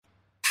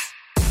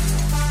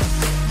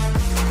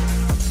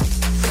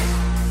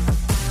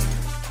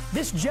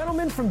This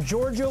gentleman from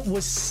Georgia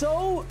was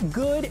so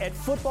good at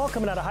football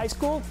coming out of high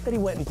school that he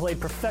went and played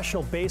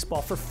professional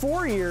baseball for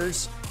 4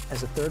 years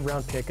as a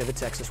third-round pick of the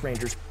Texas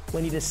Rangers.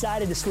 When he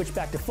decided to switch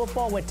back to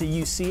football, went to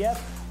UCF,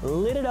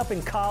 lit it up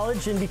in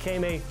college, and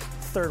became a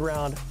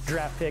third-round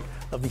draft pick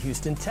of the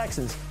Houston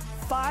Texans.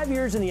 5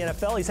 years in the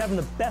NFL. He's having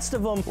the best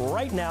of them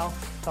right now.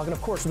 Talking,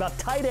 of course, about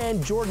tight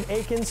end Jordan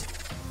Akins.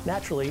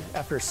 Naturally,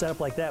 after a setup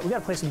like that, we got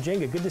to play some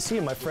Jenga. Good to see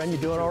you, my friend. You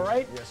doing all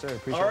right? Yes, sir.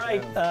 Appreciate all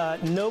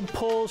right. No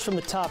pulls from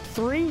the top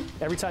three.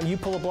 Every time you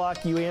pull a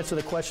block, you answer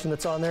the question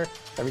that's on there.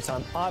 Every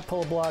time I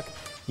pull a block,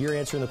 you're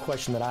answering the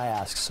question that I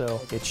ask.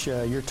 So it's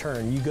your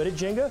turn. You good at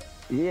Jenga?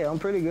 Yeah, I'm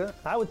pretty good.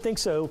 I would think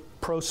so.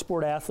 Pro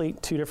sport athlete,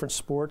 two different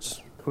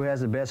sports. Who has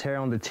the best hair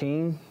on the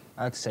team?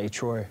 I'd say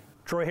Troy.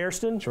 Troy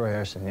Hairston? Troy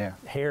Hairston, yeah.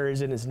 Hair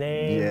is in his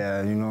name.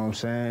 Yeah, you know what I'm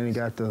saying? He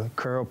got the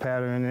curl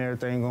pattern and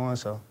everything going,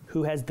 so.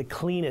 Who has the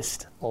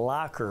cleanest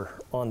locker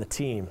on the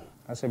team?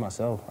 I'd say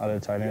myself, out of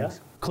the tight ends.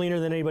 Yeah.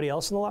 Cleaner than anybody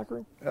else in the locker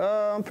room?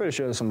 I'm pretty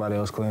sure there's somebody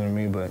else cleaner than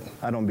me, but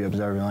I don't be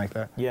observant like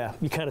that. Yeah,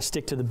 you kind of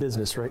stick to the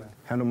business, right?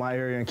 Handle my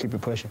area and keep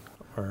it pushing.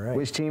 All right.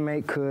 Which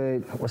teammate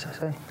could, what's that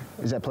say?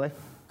 Is that play?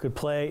 Could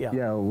play, yeah.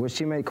 Yeah, which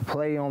teammate could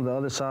play on the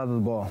other side of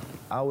the ball?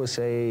 I would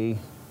say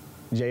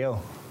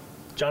J.O.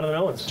 Jonathan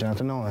Owens.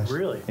 Jonathan Owens.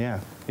 Really? Yeah,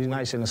 he's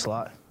nice in the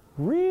slot.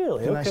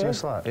 Really? Okay. Nice in the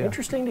slot, yeah.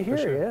 Interesting to hear,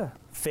 For sure. yeah.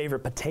 Favorite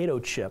potato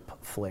chip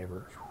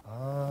flavor?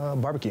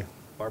 Barbecue.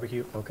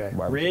 Barbecue? Okay.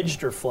 Barbecue.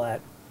 Ridged or flat?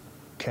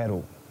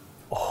 Kettle.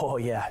 Oh,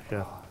 yeah.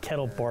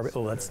 Kettle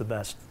barbecue. Oh, that's the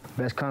best.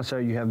 Best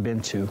concert you have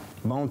been to?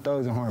 Bone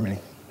Thugs and Harmony.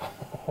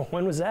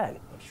 When was that?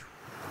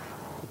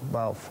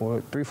 About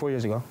 3-4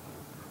 years ago.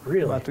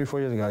 Really? About 3-4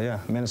 years ago, yeah,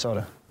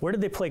 Minnesota. Where did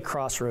they play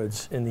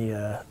Crossroads in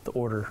the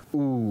order?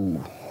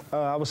 Ooh,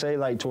 I would say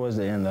like towards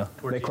the end though.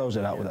 They closed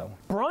it out with that one.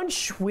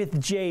 Brunch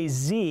with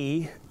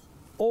Jay-Z,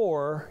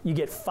 or you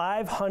get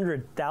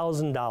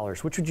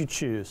 $500,000. Which would you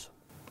choose?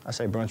 I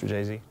say brunch with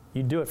Jay-Z.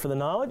 You'd do it for the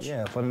knowledge?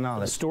 Yeah, for the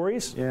knowledge. The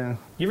stories? Yeah.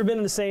 You ever been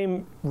in the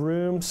same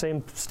room,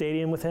 same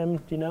stadium with him,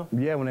 do you know?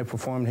 Yeah, when they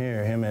performed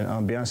here, him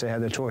and Beyonce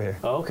had their tour here.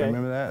 Oh, okay.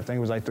 Remember that? I think it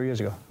was like 3 years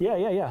ago.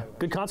 Yeah.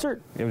 Good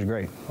concert? It was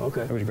great.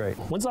 Okay. It was great.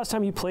 When's the last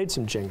time you played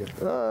some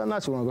Jenga?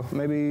 Not too long ago.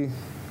 Maybe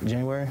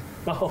January.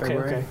 Oh, okay,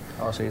 February, okay.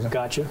 All season.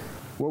 Gotcha.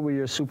 What would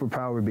your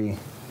superpower be?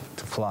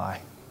 To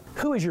fly.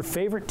 Who is your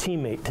favorite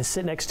teammate to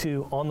sit next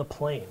to on the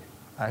plane?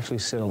 I actually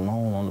sit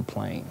alone on the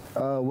plane.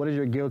 What is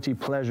your guilty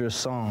pleasure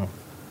song?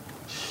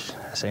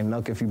 I say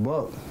Nuck If You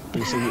Buck.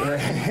 You see,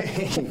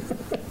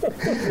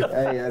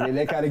 hey, I mean,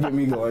 they kind of get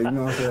me going, you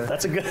know what I'm saying?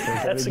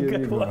 That's a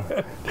good one.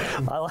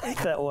 I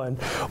like that one.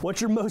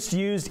 What's your most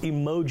used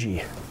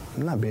emoji?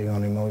 I'm not big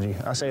on emoji.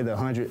 I say the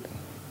 100.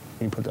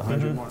 You put the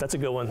 100 mark. That's a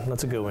good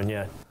one,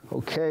 yeah.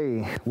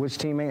 Okay, which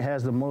teammate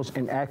has the most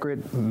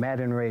inaccurate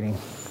Madden rating?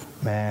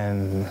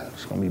 Man,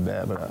 it's gonna be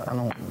bad, but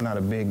I'm not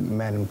a big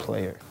Madden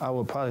player. I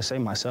would probably say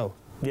myself.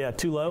 Yeah,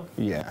 too low?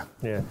 Yeah.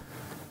 Yeah.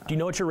 Do you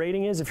know what your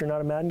rating is if you're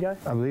not a Madden guy?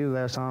 I believe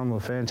last time a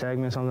fan tagged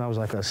me or something, I was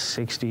like a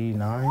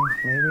 69,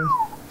 maybe?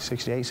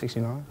 68,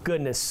 69.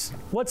 Goodness.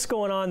 What's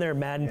going on there,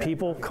 Madden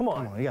people? Come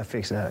on. You gotta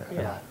fix that.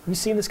 Yeah. You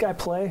seen this guy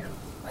play?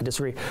 I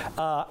disagree.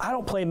 I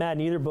don't play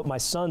Madden either, but my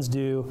sons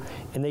do,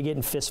 and they get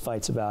in fist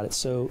fights about it.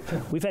 So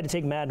we've had to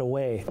take Madden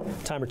away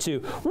a time or two.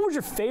 What was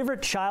your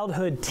favorite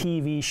childhood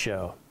TV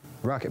show?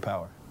 Rocket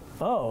Power.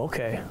 Oh,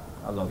 okay.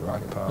 I love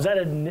Rocket Power. Was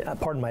that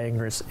pardon my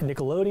ignorance,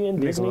 Nickelodeon,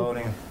 Disney?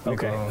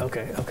 Nickelodeon.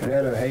 Okay.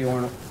 That or Hey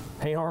Arnold.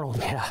 Hey Arnold,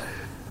 yeah.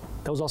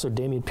 That was also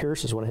Damian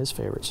Pierce is one of his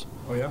favorites.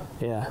 Oh, yeah?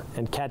 Yeah,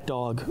 and Cat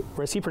Dog.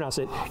 Or as he pronounced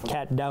it,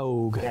 Cat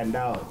Dog. Cat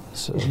Dog.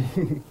 So.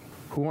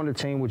 Who on the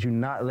team would you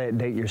not let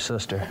date your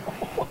sister?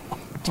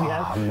 Do you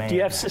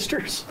have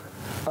sisters?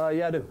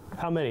 Yeah, I do.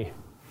 How many?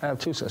 I have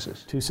 2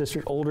 sisters. 2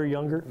 sisters, older,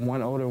 younger?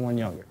 One older, one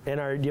younger. And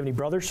do you have any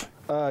brothers?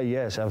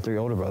 Yes, I have 3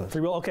 older brothers.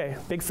 3, okay,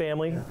 big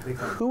family.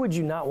 Who would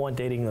you not want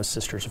dating those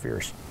sisters of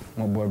yours?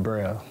 My boy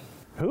Brev.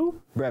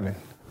 Who? Brevin.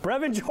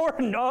 Brevin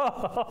Jordan.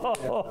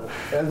 Oh.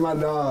 That's my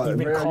dog. You've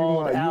been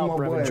called out, my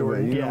Brevin boy,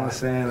 Jordan. You yeah. know what I'm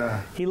saying?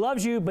 He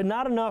loves you, but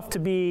not enough to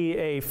be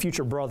a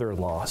future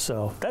brother-in-law.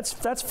 So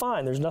that's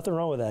fine. There's nothing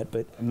wrong with that.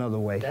 But another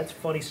way. That's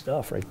funny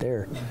stuff right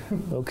there.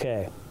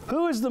 Okay.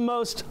 Who is the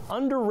most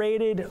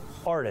underrated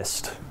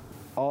artist?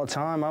 All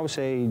time, I would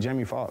say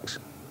Jamie Foxx.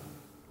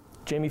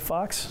 Jamie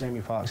Foxx?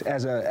 Jamie Foxx,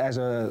 as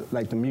a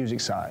like the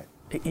music side.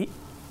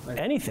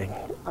 Anything.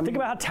 Think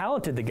about how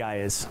talented the guy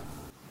is.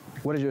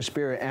 What is your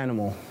spirit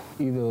animal?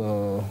 Either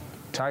a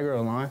tiger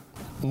or lion?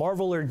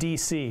 Marvel or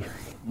DC?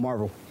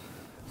 Marvel.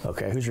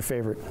 Okay, who's your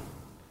favorite?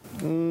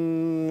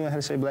 I had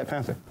to say Black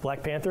Panther.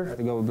 Black Panther? I had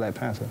to go with Black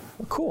Panther.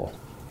 Cool.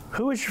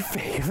 Who is your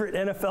favorite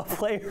NFL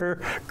player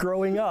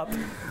growing up?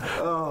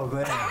 Oh,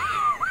 man.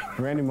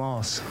 Randy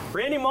Moss.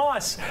 Randy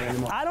Moss.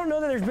 I don't know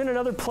that there's been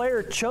another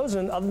player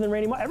chosen other than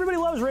Randy Moss. Everybody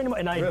loves Randy Moss,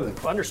 and really?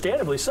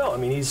 Understandably so. I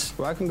mean, he's...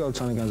 Well, I can go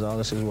Tony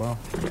Gonzalez as well.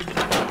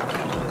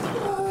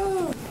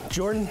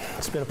 Jordan,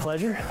 it's been a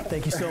pleasure.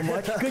 Thank you so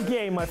much. Good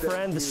game, my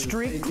friend. The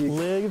streak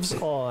lives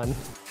on.